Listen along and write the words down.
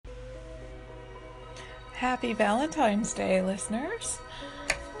Happy Valentine's Day, listeners.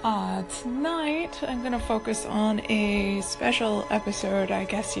 Tonight I'm going to focus on a special episode, I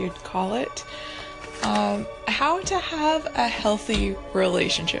guess you'd call it. How to have a healthy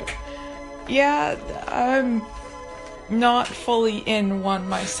relationship. Yeah, I'm not fully in one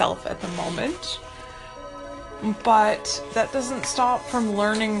myself at the moment, but that doesn't stop from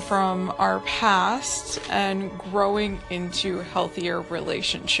learning from our past and growing into healthier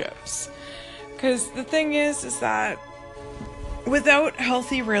relationships. Because the thing is that without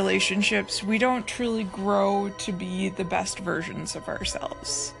healthy relationships, we don't truly grow to be the best versions of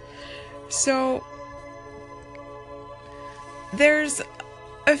ourselves. So, there's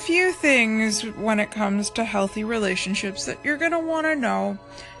a few things when it comes to healthy relationships that you're going to want to know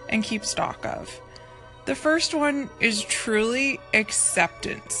and keep stock of. The first one is truly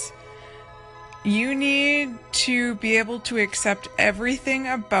acceptance. You need to be able to accept everything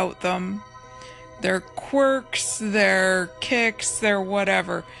about them. Their quirks, their kicks, their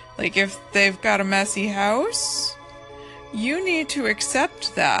whatever. Like if they've got a messy house, you need to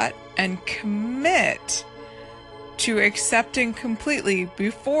accept that and commit to accepting completely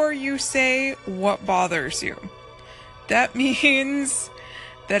before you say what bothers you. That means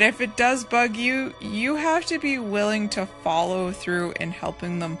that if it does bug you, you have to be willing to follow through in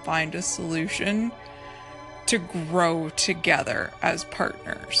helping them find a solution to grow together as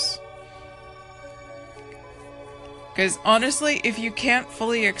partners. Because honestly, if you can't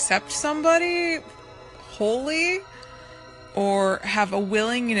fully accept somebody wholly or have a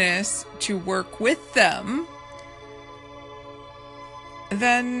willingness to work with them,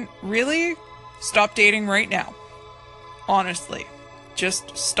 then really stop dating right now. Honestly,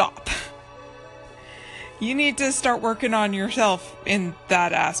 just stop. You need to start working on yourself in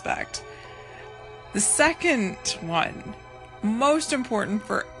that aspect. The second one, most important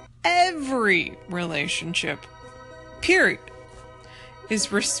for every relationship, period,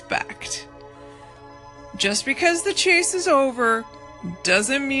 is respect. Just because the chase is over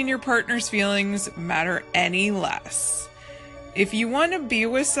doesn't mean your partner's feelings matter any less. If you want to be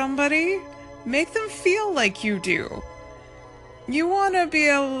with somebody, make them feel like you do. You want to be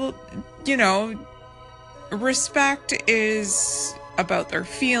able, respect is about their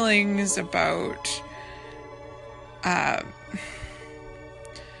feelings, about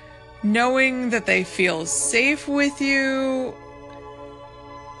knowing that they feel safe with you.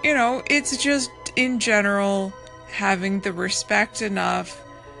 It's just in general having the respect enough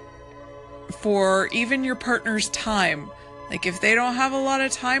for even your partner's time. Like if they don't have a lot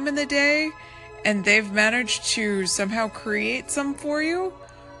of time in the day and they've managed to somehow create some for you,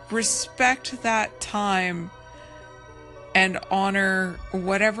 respect that time and honor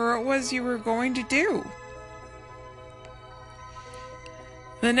whatever it was you were going to do.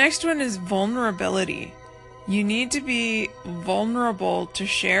 The next one is vulnerability. You need to be vulnerable to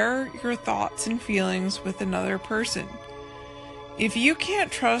share your thoughts and feelings with another person. If you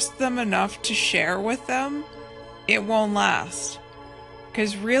can't trust them enough to share with them, it won't last.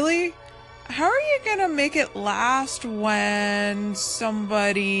 Because really, how are you going to make it last when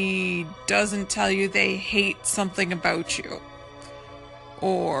somebody doesn't tell you they hate something about you?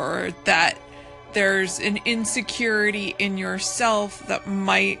 Or that there's an insecurity in yourself that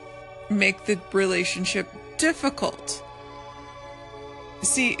might make the relationship difficult.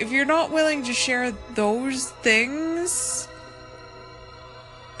 See, if you're not willing to share those things,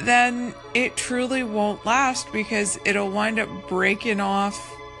 then it truly won't last because it'll wind up breaking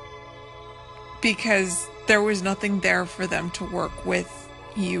off because there was nothing there for them to work with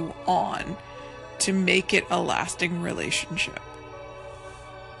you on to make it a lasting relationship.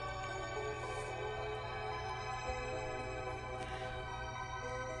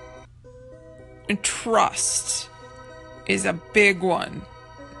 Trust is a big one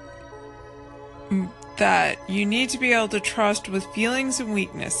that you need to be able to trust with feelings and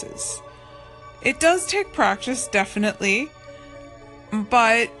weaknesses. It does take practice, definitely,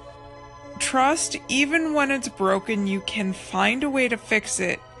 but trust, even when it's broken, you can find a way to fix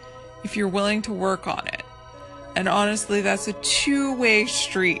it if you're willing to work on it. And honestly, that's a two-way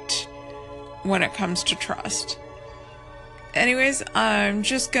street when it comes to trust. Anyways, I'm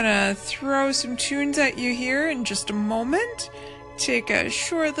just gonna throw some tunes at you here in just a moment. Take a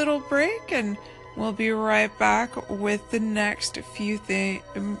short little break and we'll be right back with the next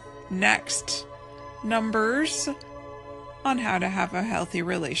next numbers on how to have a healthy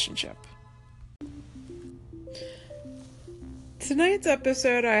relationship. Tonight's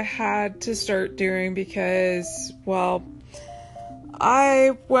episode I had to start doing because,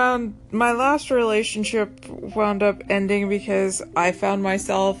 my last relationship wound up ending because I found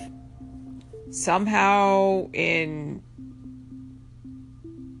myself somehow in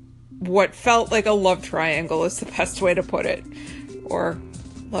what felt like a love triangle is the best way to put it. Or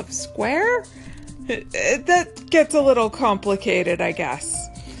love square? That gets a little complicated, I guess.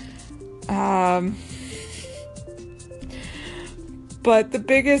 But the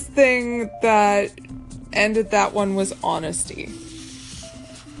biggest thing that ended that one was honesty.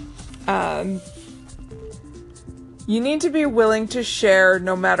 You need to be willing to share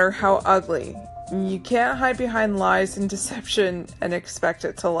no matter how ugly. You can't hide behind lies and deception and expect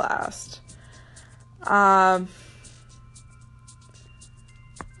it to last. I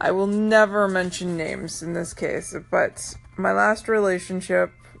will never mention names in this case, but my last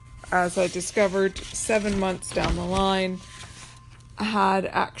relationship, as I discovered 7 months down the line, had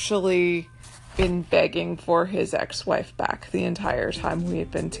actually been begging for his ex-wife back the entire time we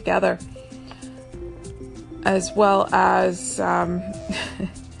had been together. As well as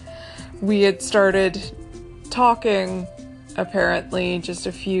we had started talking apparently just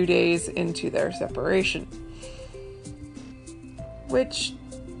a few days into their separation. Which,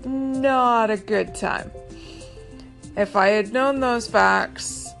 not a good time. If I had known those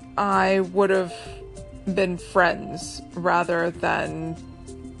facts, I would have been friends rather than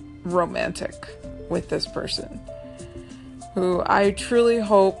romantic with this person, who I truly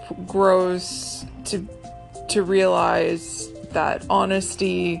hope grows to realize that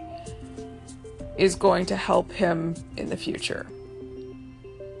honesty is going to help him in the future.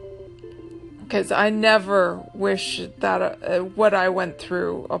 Because I never wish that what I went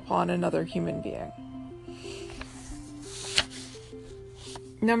through upon another human being.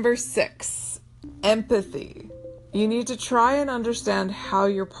 Number 6, empathy. You need to try and understand how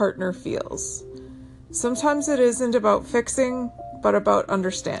your partner feels. Sometimes it isn't about fixing, but about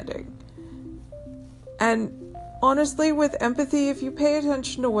understanding. And honestly, with empathy, if you pay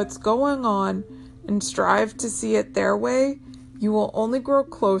attention to what's going on and strive to see it their way, you will only grow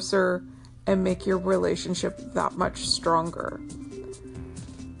closer and make your relationship that much stronger.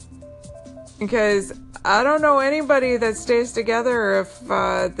 Because I don't know anybody that stays together if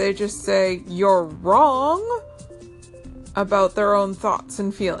they just say you're wrong about their own thoughts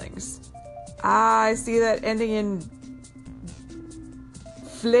and feelings. I see that ending in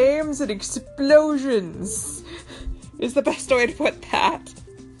flames and explosions is the best way to put that.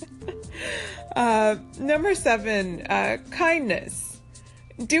 Number 7, kindness.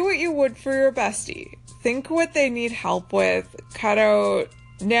 Do what you would for your bestie. Think what they need help with. Cut out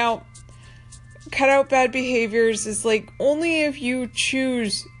bad behaviors is like only if you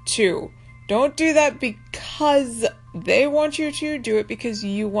choose to. Don't do that because they want you to. Do it because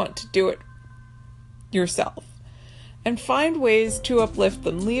you want to do it yourself. And find ways to uplift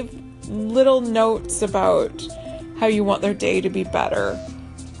them. Leave little notes about how you want their day to be better.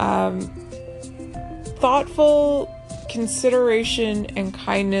 Thoughtful consideration and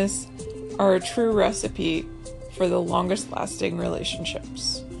kindness are a true recipe for the longest lasting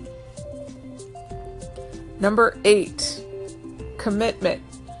relationships. Number 8, commitment.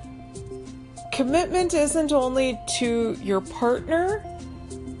 Commitment isn't only to your partner,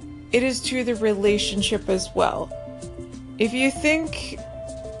 it is to the relationship as well. If you think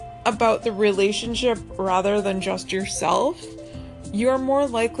about the relationship rather than just yourself, you are more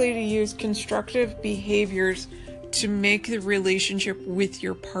likely to use constructive behaviors to make the relationship with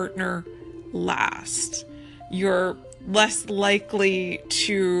your partner last. You're less likely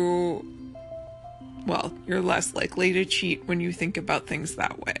to cheat when you think about things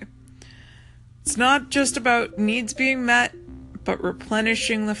that way. It's not just about needs being met, but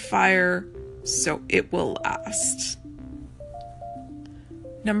replenishing the fire so it will last.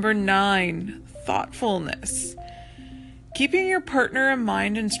 Number 9, thoughtfulness. Keeping your partner in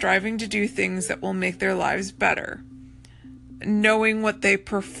mind and striving to do things that will make their lives better. Knowing what they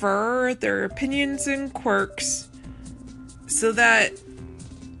prefer, their opinions and quirks, so that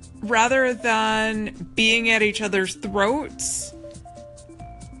rather than being at each other's throats,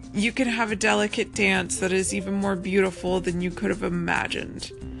 you can have a delicate dance that is even more beautiful than you could have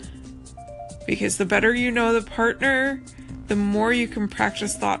imagined. Because the better you know the partner, the more you can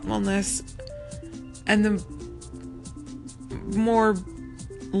practice thoughtfulness, and the more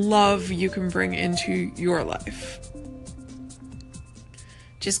love you can bring into your life.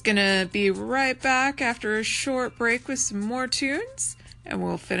 Just gonna be right back after a short break with some more tunes, and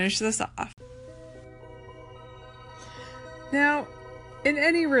we'll finish this off. Now, in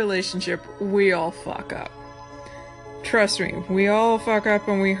any relationship, we all fuck up. Trust me, we all fuck up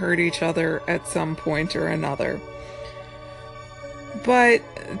and we hurt each other at some point or another. But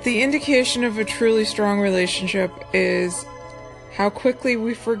the indication of a truly strong relationship is how quickly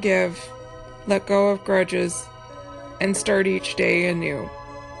we forgive let go of grudges, and start each day anew.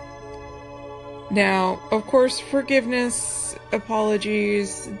 Now, of course, forgiveness,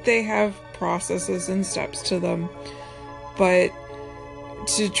 apologies, they have processes and steps to them, but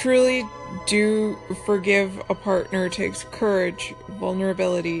to truly do forgive a partner takes courage,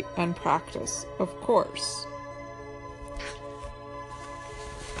 vulnerability, and practice, of course.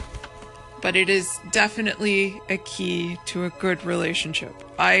 But it is definitely a key to a good relationship.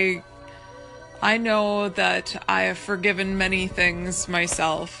 I know that I have forgiven many things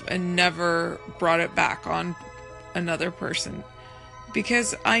myself and never brought it back on another person,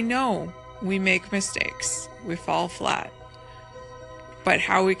 because I know we make mistakes, we fall flat. But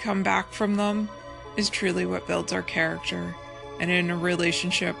how we come back from them is truly what builds our character. And in a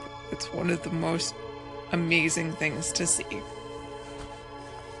relationship, it's one of the most amazing things to see.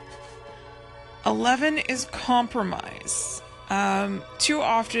 11 is compromise. Too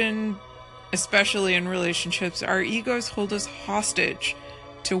often, especially in relationships, our egos hold us hostage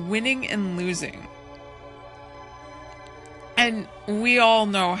to winning and losing. And we all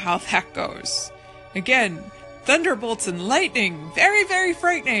know how that goes. Again, thunderbolts and lightning, very, very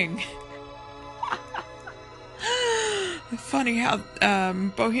frightening. Funny how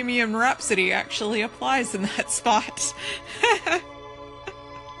Bohemian Rhapsody actually applies in that spot.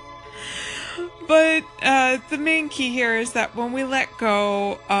 But the main key here is that when we let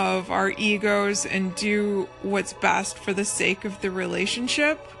go of our egos and do what's best for the sake of the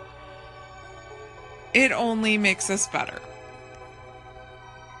relationship, it only makes us better.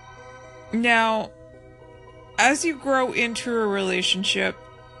 Now, as you grow into a relationship,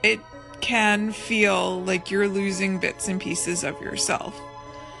 it can feel like you're losing bits and pieces of yourself.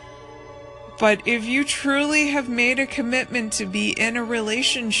 But if you truly have made a commitment to be in a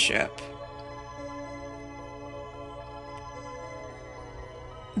relationship,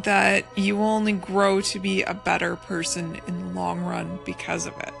 that you will only grow to be a better person in the long run because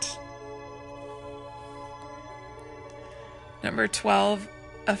of it. Number 12,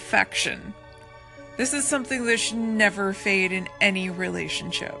 affection. This is something that should never fade in any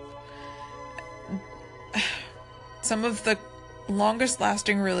relationship. Some of the longest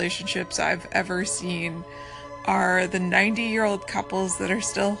lasting relationships I've ever seen are the 90-year-old couples that are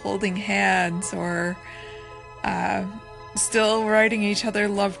still holding hands or still writing each other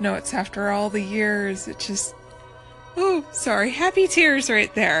love notes after all the years. It just, ooh, sorry, happy tears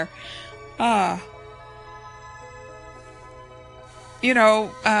right there.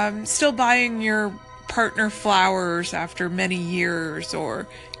 Still buying your partner flowers after many years or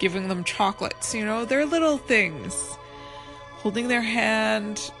giving them chocolates, they're little things. Holding their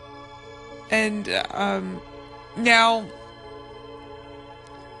hand. And now,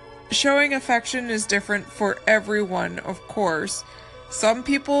 showing affection is different for everyone, of course. Some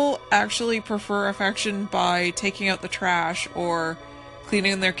people actually prefer affection by taking out the trash or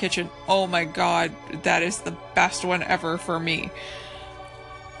cleaning their kitchen. Oh my god, that is the best one ever for me.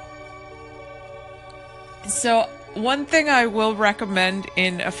 So, one thing I will recommend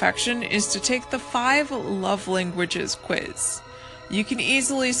in affection is to take the 5 love languages quiz. You can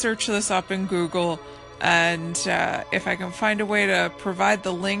easily search this up in Google, and if I can find a way to provide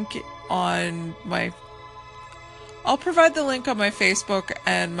the link on I'll provide the link on my Facebook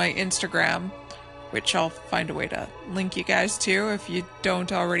and my Instagram, which I'll find a way to link you guys to if you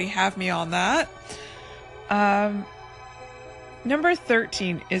don't already have me on that. Number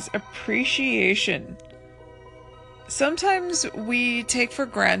 13 is appreciation. Sometimes we take for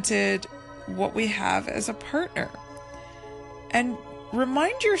granted what we have as a partner. And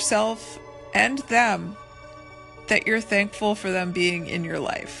remind yourself and them that you're thankful for them being in your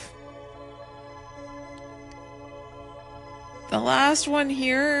life. The last one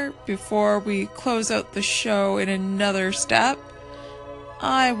here, before we close out the show in another step,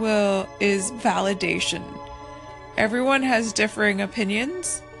 is validation. Everyone has differing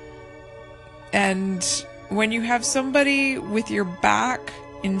opinions, and when you have somebody with your back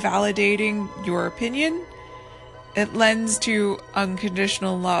invalidating your opinion, it lends to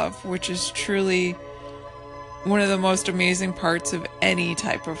unconditional love, which is truly one of the most amazing parts of any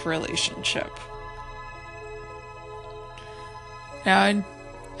type of relationship. Now,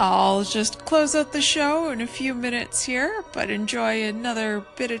 I'll just close out the show in a few minutes here, but enjoy another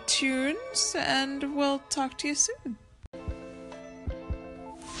bit of tunes, and we'll talk to you soon.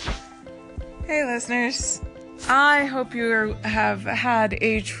 Hey listeners, I hope you have had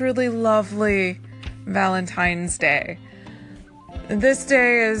a truly lovely Valentine's Day. This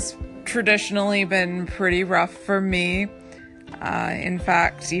day has traditionally been pretty rough for me. In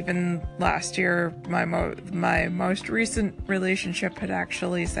fact, even last year, my most recent relationship had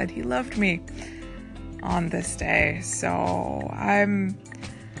actually said he loved me on this day. So I'm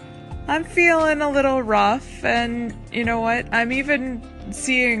feeling a little rough, and you know what? I'm even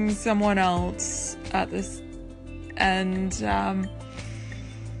seeing someone else at this, and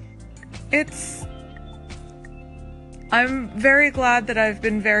I'm very glad that I've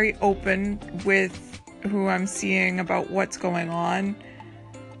been very open with who I'm seeing about what's going on,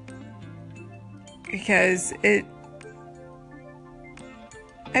 because it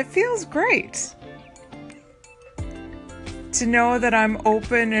feels great to know that I'm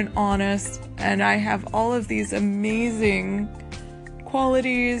open and honest, and I have all of these amazing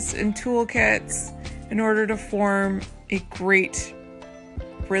qualities and toolkits in order to form a great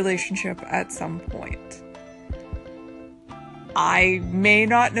relationship at some point. I may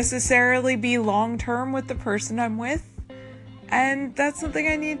not necessarily be long-term with the person I'm with, and that's something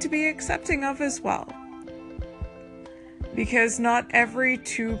I need to be accepting of as well. Because not every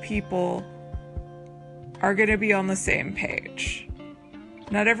two people are going to be on the same page.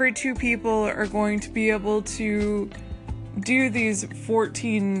 Not every two people are going to be able to do these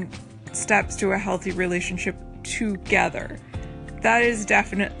 14 steps to a healthy relationship together. That is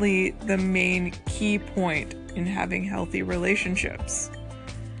definitely the main key point in having healthy relationships,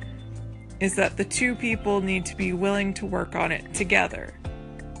 is that the two people need to be willing to work on it together.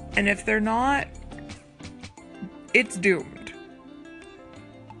 And if they're not, it's doomed.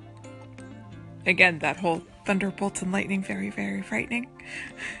 Again, that whole thunderbolts and lightning, very, very frightening.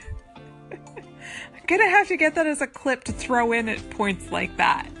 I'm gonna have to get that as a clip to throw in at points like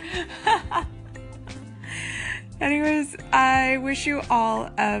that. Anyways, I wish you all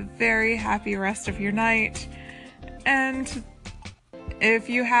a very happy rest of your night. And if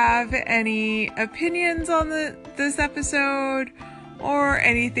you have any opinions on this episode, or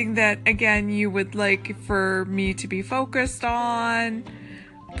anything that, again, you would like for me to be focused on,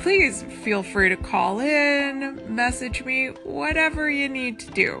 please feel free to call in, message me, whatever you need to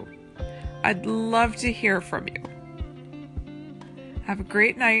do. I'd love to hear from you. Have a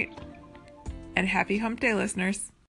great night, and happy hump day, listeners.